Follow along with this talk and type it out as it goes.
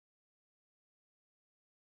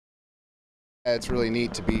It's really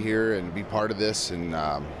neat to be here and be part of this, and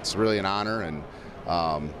it's really an honor, and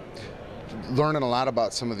learning a lot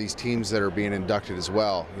about some of these teams that are being inducted as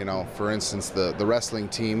well. You know, for instance, the wrestling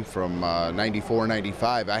team from '94,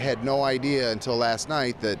 '95. I had no idea until last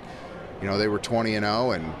night that, you know, they were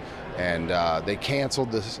 20-0 and they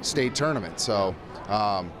canceled the state tournament. So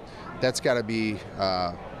that's got to be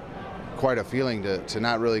quite a feeling to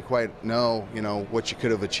not really quite know, you know, what you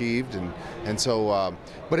could have achieved, and so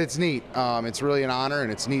but it's neat. It's really an honor,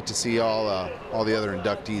 and it's neat to see all the other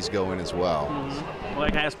inductees go in as well. Mm-hmm. Well, I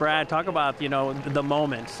can ask Brad, talk about, you know, the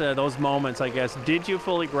moments, those moments, I guess. Did you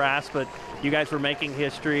fully grasp it? You guys were making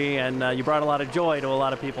history, and you brought a lot of joy to a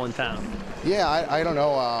lot of people in town. Yeah, I don't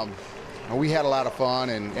know. We had a lot of fun,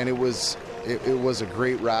 and it was a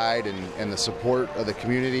great ride, and the support of the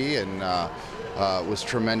community and was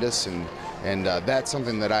tremendous, and that's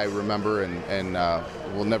something that I remember and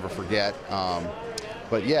will never forget.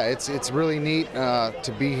 But yeah, it's really neat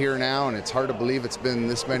to be here now, and it's hard to believe it's been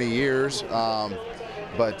this many years.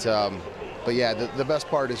 But yeah, the best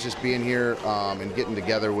part is just being here and getting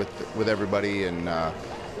together with everybody and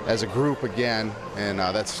as a group again, and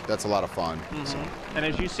that's a lot of fun. Mm-hmm. So. And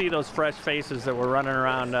as you see those fresh faces that were running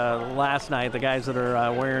around last night, the guys that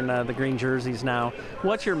are wearing the green jerseys now,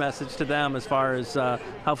 what's your message to them as far as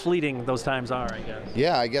how fleeting those times are, I guess?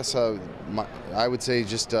 Yeah, I guess I would say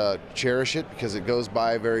just cherish it, because it goes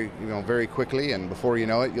by very quickly, and before you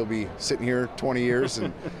know it, you'll be sitting here 20 years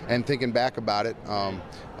and thinking back about it.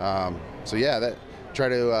 So yeah, try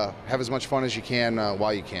to have as much fun as you can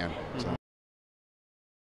while you can. So.